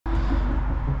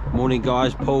Morning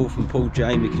guys, Paul from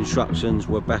𝐃𝐨𝐲 Constructions.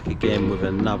 We're back again with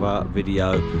another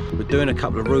video. We're doing a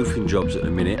couple of roofing jobs at the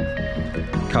minute,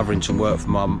 covering some work for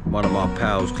one of my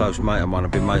pals, close mate of mine. I've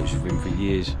been mates with him for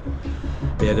years.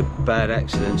 He had a bad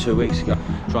accident 2 weeks ago.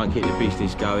 Try and keep the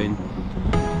business going.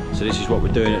 So this is what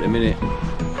we're doing at the minute.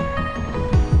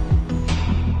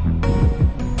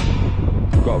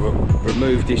 We've got to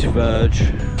remove this verge,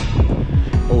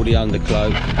 all the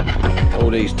undercloak,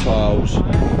 all these tiles,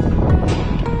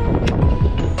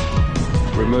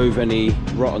 remove any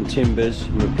rotten timbers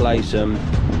and replace them,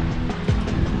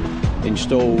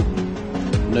 install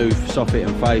new soffit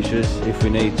and fascias if we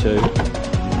need to.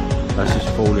 That's just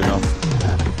falling off,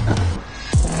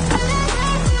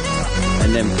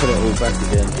 and then put it all back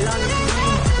again.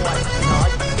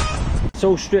 It's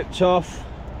all stripped off,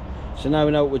 so now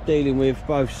we know what we're dealing with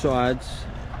both sides.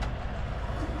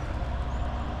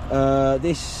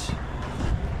 This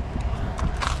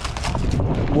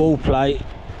wall plate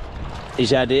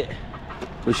is at it,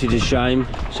 which is a shame,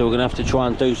 so we're gonna have to try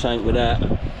and do something with that.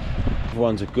 The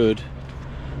ones are good,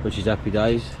 which is happy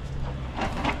days.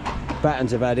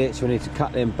 Battens have had it, so we need to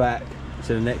cut them back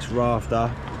to the next rafter,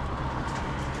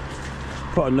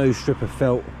 put a new strip of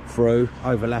felt through,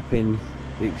 overlapping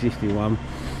the existing one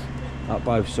up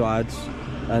both sides,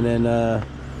 and then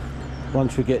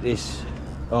once we get this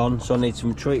on, so I need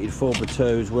some treated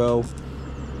 4x2 as well,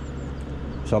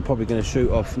 so I'm probably going to shoot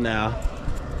off now,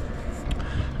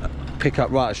 pick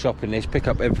up right at shopping list, pick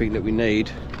up everything that we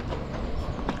need,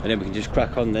 and then we can just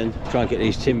crack on then, try and get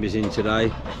these timbers in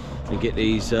today and get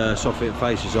these soffit and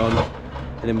fascias on,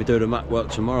 and then we do the mat work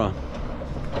tomorrow.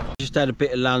 Just had a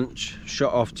bit of lunch,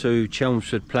 shot off to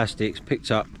Chelmsford Plastics, picked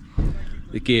up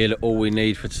the gear that all we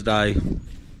need for today.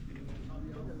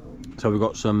 So we've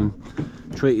got some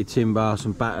treated timber,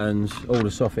 some battens, all the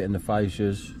soffit and the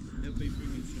fascias,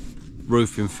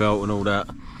 roofing felt and all that.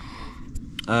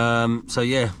 So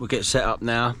yeah, we'll get set up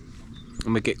now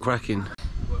and we'll get cracking.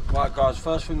 Right guys,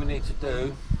 first thing we need to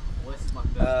do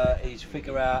is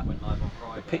figure out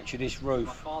the pitch of this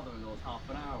roof,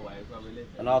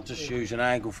 and I'll just use an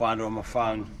angle finder on my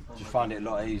phone, just find it a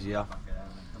lot easier.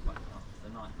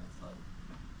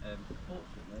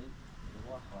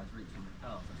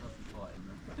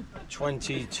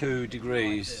 22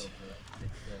 degrees.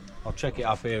 I'll check it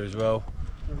up here as well.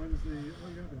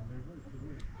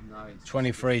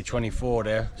 23, 24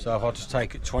 there. So if I just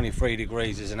take it 23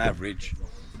 degrees as an average,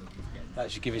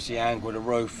 that should give us the angle of the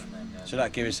roof. So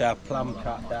that gives us our plumb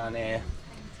cut down here,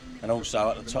 and also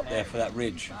at the top there for that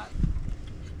ridge.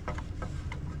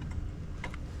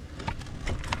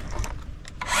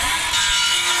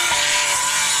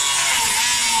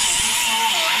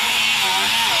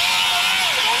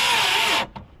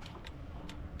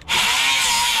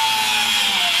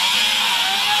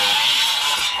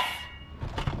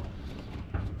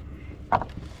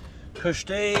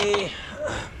 𝐾𝐨.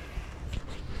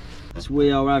 So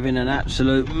we are having an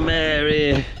absolute mare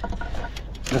here.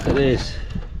 Look at this.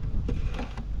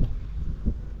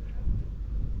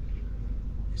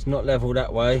 It's not level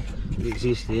that way, the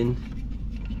existing.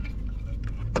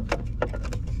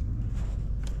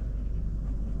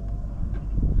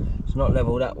 It's not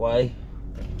level that way.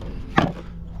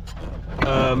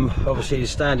 Obviously the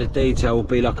standard detail will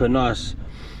be like a nice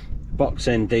box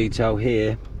end detail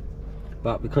here,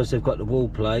 but because they've got the wall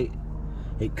plate,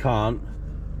 it can't.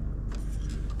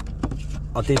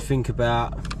 I did think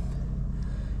about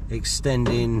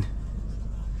extending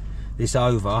this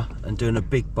over and doing a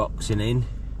big boxing in,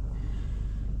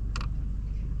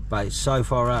 but it's so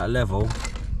far out of level,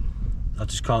 I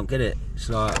just can't get it. It's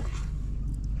like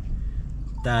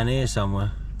down here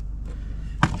somewhere.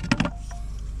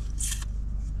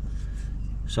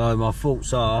 So my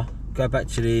thoughts are, go back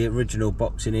to the original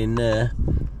boxing in there,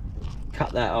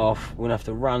 cut that off. We're gonna have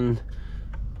to run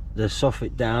the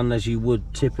soffit down as you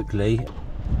would typically.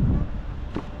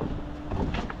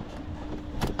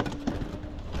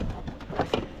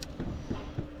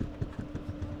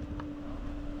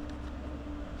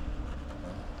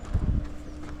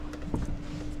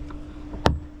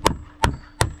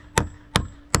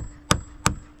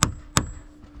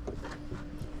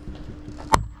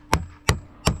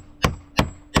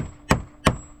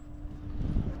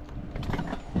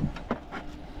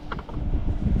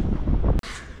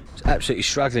 Absolutely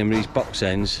struggling with these box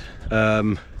ends.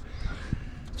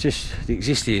 Just the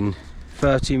existing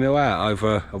 30mm out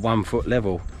over a 1 foot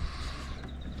level,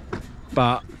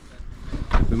 but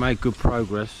we made good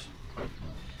progress.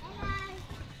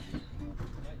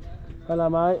 Hello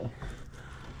mate.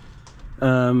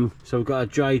 So we've got a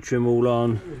J trim all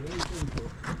on.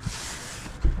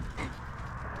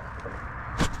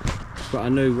 Got a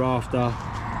new rafter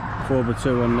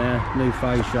 4x2 on there, new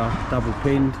fascia, double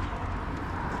pinned,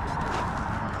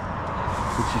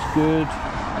 which is good.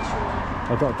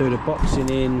 I've got to do the boxing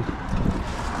in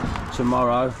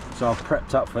tomorrow, so I've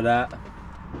prepped up for that.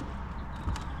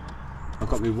 I've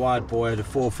got my wide boy, the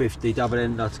 450 double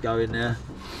ender to go in there,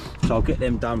 so I'll get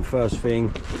them done first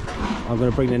thing. I'm going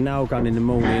to bring the nail gun in the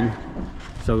morning,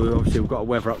 so we've got to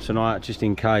weather up tonight just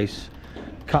in case.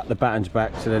 Cut the battens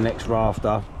back to the next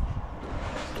rafter,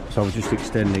 so I'll just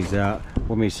extend these out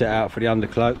when we set out for the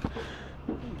undercloak.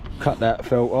 Cut that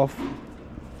felt off,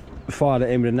 fire that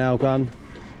in with a nail gun.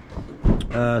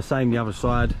 Same the other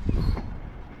side.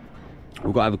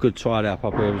 We've got to have a good tidy up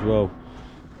here as well.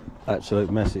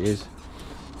 Absolute mess it is.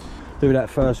 Do that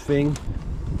first thing.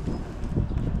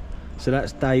 So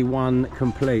that's day one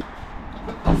complete.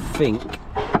 I think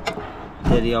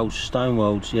they're the old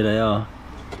Stonewalls. Yeah, they are.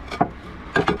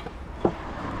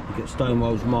 You get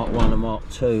Stonewalls Mark 1 and Mark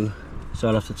 2. So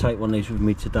I'll have to take one of these with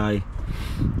me today.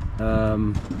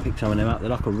 Pick some of them up. They're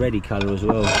like a reddy colour as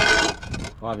well.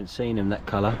 I haven't seen them that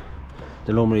colour.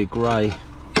 They're normally grey,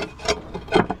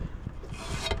 but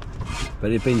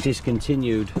they've been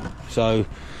discontinued, so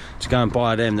to go and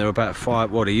buy them, they're about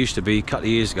well, they used to be a couple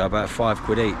of years ago about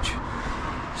 £5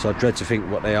 each, so I dread to think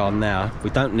what they are now.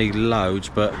 We don't need loads,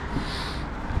 but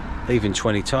even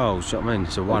 20 tiles, you know what I mean,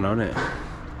 it's a one on it.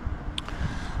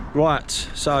 Right,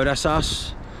 so that's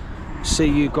us. See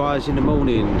you guys in the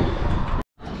morning.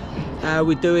 How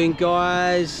we doing,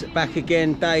 guys? Back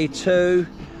again, day 2.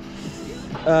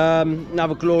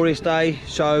 Another glorious day,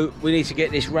 so we need to get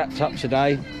this wrapped up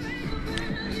today.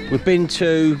 We've been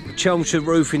to Chelmsford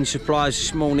Roofing Supplies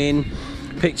this morning,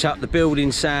 picked up the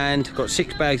building sand, got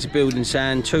 6 bags of building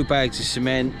sand, 2 bags of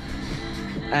cement,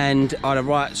 and I had a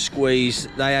right squeeze.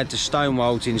 They had the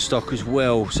Stonewalls in stock as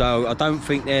well, so I don't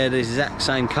think they're the exact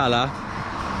same colour,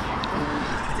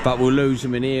 but we'll lose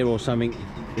them in here or something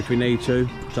if we need to,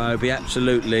 so it'll be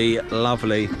absolutely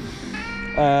lovely.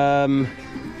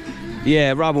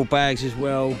 Yeah, rubble bags as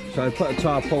well, so put a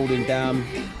tarpaulin down,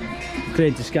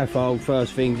 cleared the scaffold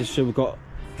first thing, just so we've got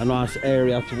a nice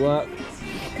area to work.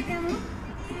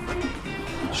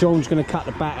 Sean's going to cut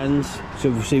the battens, so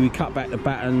obviously we cut back the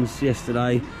battens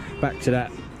yesterday, back to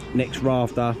that next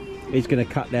rafter. He's going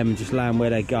to cut them and just lay them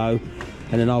where they go,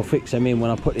 and then I'll fix them in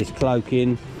when I put this cloak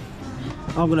in.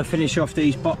 I'm going to finish off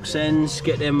these box ends,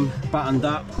 get them buttoned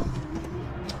up,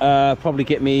 probably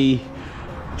get me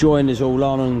joiners all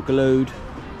on and glued,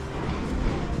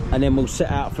 and then we'll set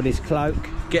out for this cloak,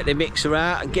 get the mixer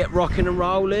out and get rocking and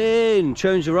rolling.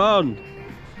 Tunes are on.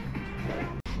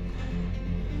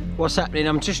 What's happening?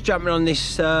 I'm just jumping on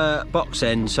this box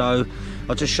end, so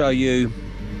I'll just show you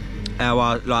how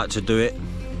I like to do it.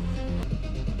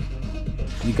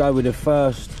 You go with the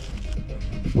first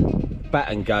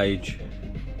batten gauge,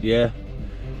 yeah,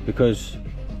 because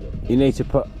you need to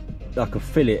put like a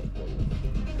fillet,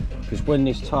 because when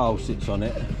this tile sits on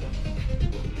it,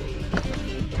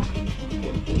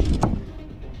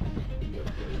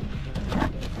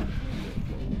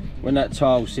 when that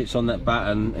tile sits on that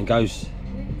batten and goes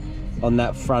on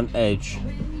that front edge,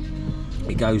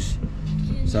 it goes,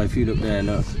 so if you look there,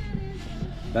 look,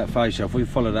 that fascia, if we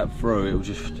follow that through, it will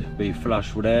just be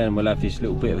flush with there, and we'll have this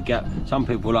little bit of a gap. Some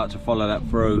people like to follow that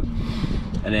through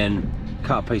and then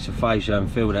cut a piece of fascia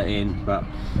and fill that in, but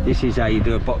this is how you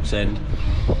do a box end.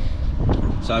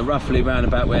 So roughly round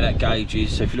about where that gauge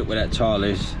is, so if you look where that tile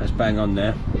is, that's bang on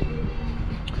there.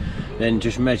 Then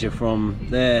just measure from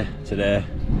there to there,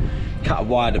 cut a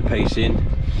wider piece in,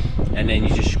 and then you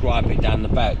just scribe it down the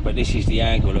back, but this is the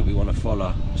angle that we want to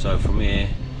follow, so from here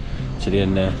to the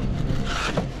end there.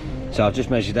 So I've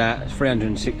just measured that, it's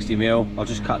 360mm, I'll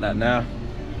just cut that now.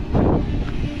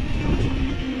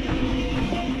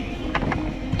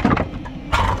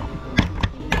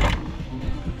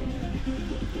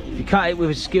 If you cut it with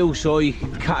a skill saw, you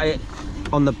can cut it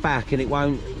on the back and it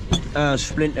won't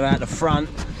splinter out the front.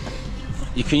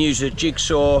 You can use a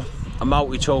jigsaw, a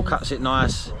multi-tool cuts it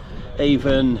nice,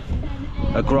 even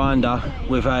a grinder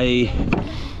with a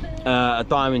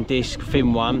diamond disc,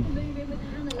 thin one,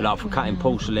 like for cutting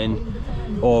porcelain,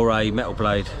 or a metal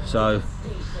blade. So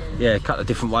yeah, a couple of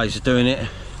different ways of doing it.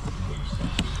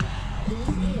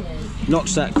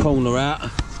 Knocks that corner out,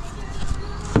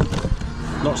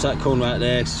 knocks that corner out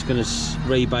there, it's going to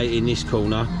rebate in this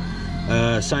corner.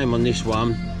 Same on this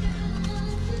one.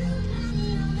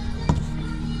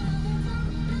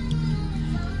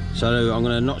 So I'm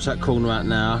going to knock that corner out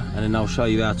now, and then I'll show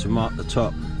you how to mark the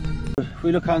top. If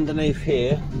we look underneath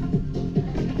here,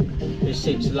 it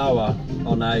sits lower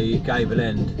on a gable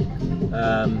end,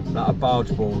 like a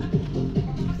barge board.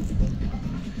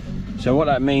 So what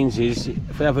that means is,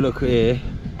 if we have a look here,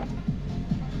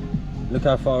 Look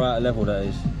how far out of level that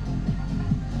is.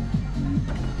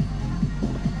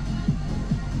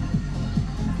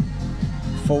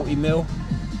 $40mm.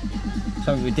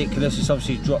 Something ridiculous. It's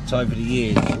obviously dropped over the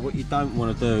years. So what you don't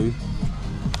want to do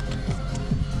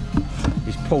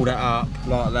is pull that up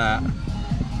like that.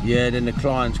 Yeah, then the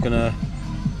client's gonna,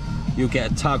 you'll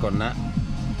get a tug on that.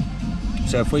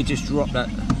 So if we just drop that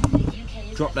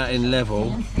in level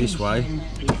this way,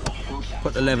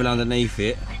 put the level underneath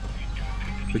it,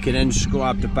 we can then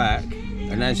scrub the back,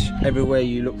 and that's everywhere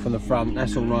you look from the front,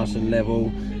 that's all nice and level.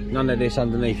 None of this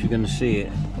underneath, you're going to see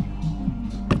it.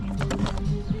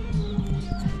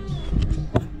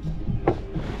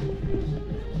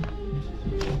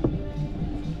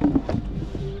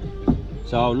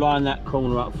 So I'll line that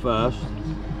corner up first,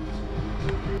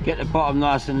 get the bottom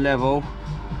nice and level.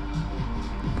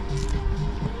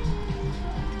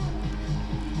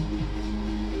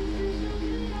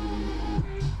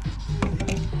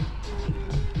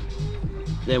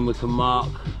 Then we can mark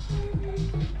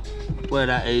where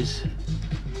that is,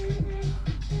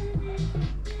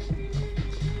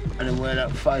 and then where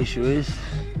that fascia is.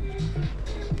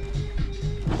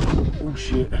 Oh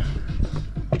shit.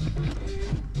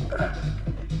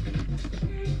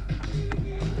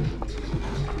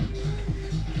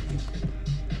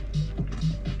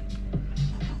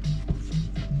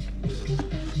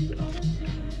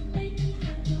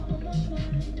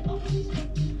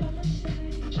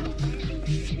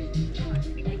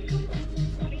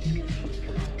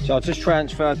 So I'll just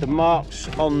transfer the marks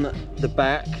on the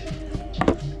back.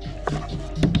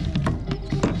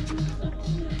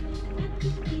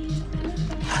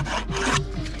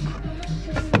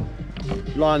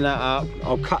 Line that up,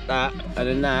 I'll cut that, and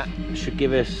then that should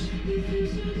give us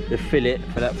the fillet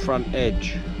for that front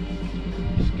edge.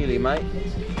 Skilly, mate.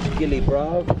 Skilly,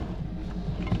 bro.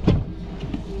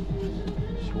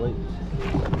 Sweet.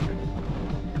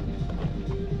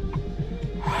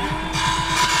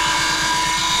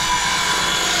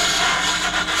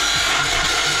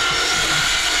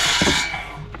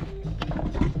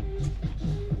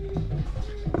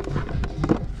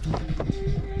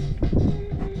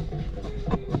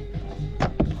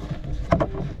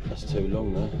 Too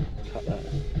long there, cut that.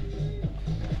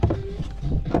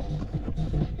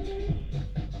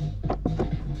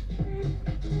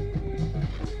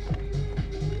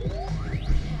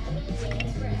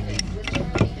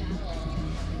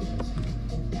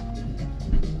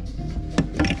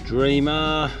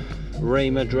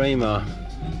 Dreamer, dreamer.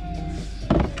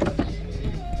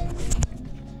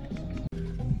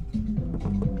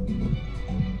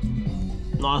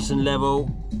 Nice and level.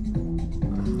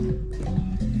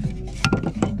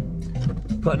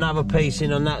 Put another piece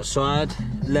in on that side,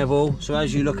 level, so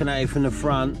as you're looking at it from the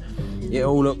front, it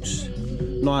all looks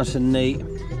nice and neat.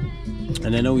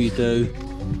 And then all you do,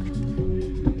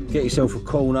 get yourself a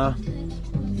corner,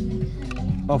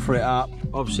 offer it up,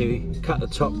 obviously cut the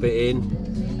top bit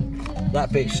in,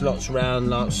 that bit slots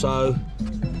round like so,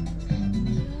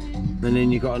 and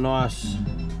then you've got a nice,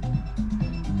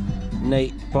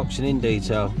 neat boxing in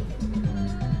detail.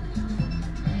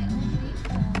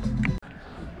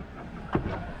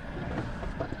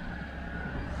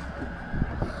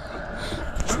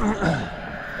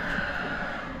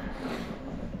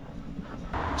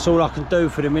 That's all I can do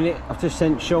for the minute. I've just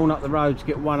sent Sean up the road to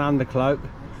get one undercloak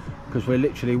because we're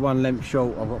literally one length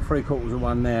short. I've got 3/4 of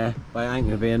one there, but it ain't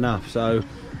going to be enough. So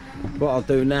what I'll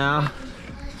do now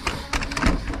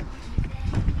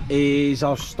is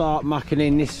I'll start mucking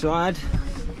in this side,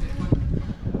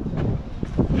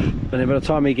 and then by the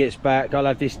time he gets back I'll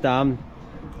have this done,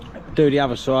 do the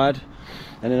other side,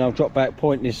 and then I'll drop back,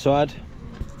 point this side,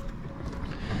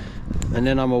 and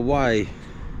then I'm away.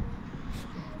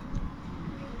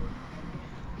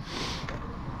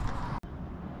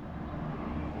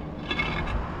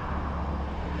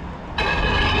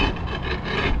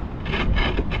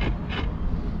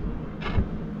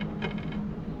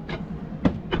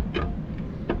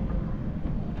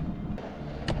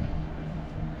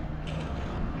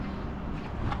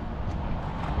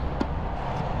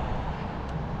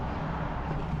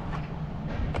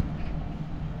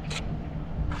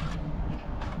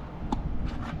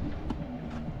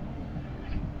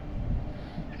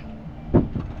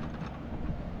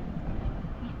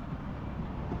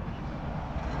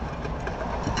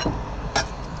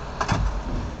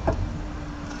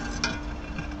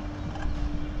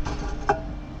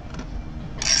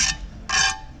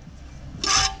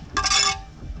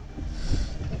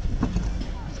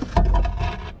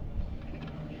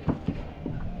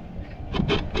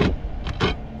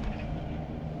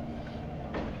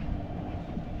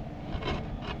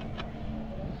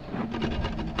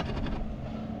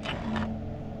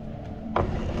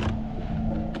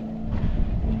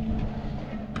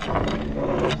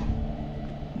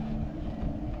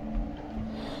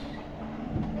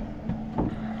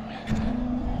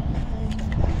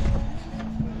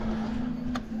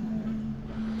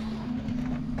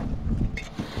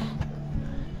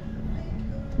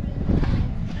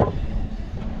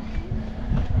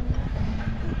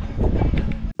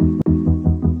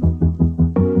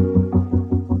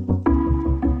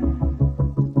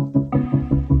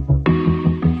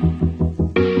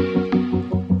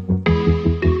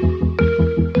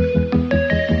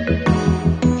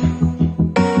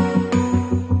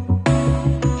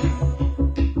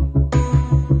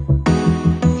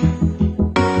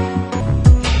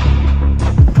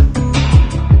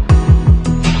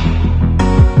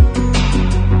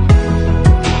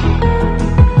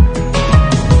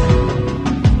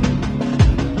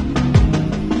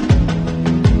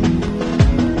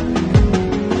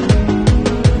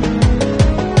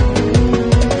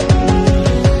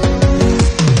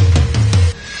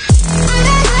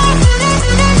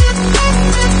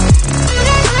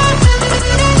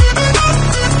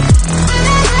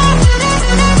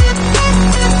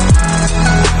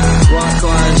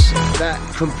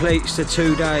 completes the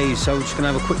 2 days. So we're just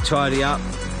gonna have a quick tidy up,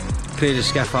 clear the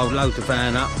scaffold, load the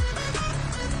van up.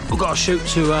 We've got to shoot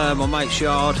to my mate's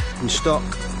yard in Stock,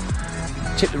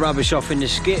 tip the rubbish off in the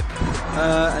skip,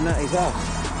 and that is us.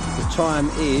 The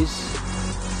time is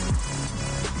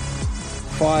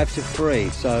 5 to 3,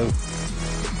 so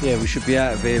yeah, we should be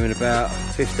out of here in about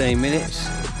 15 minutes.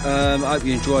 I hope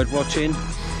you enjoyed watching.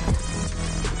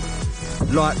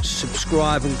 Like,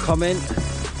 subscribe and comment.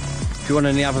 If you want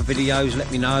any other videos,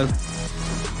 let me know.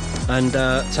 And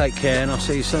take care, and I'll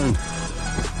see you soon.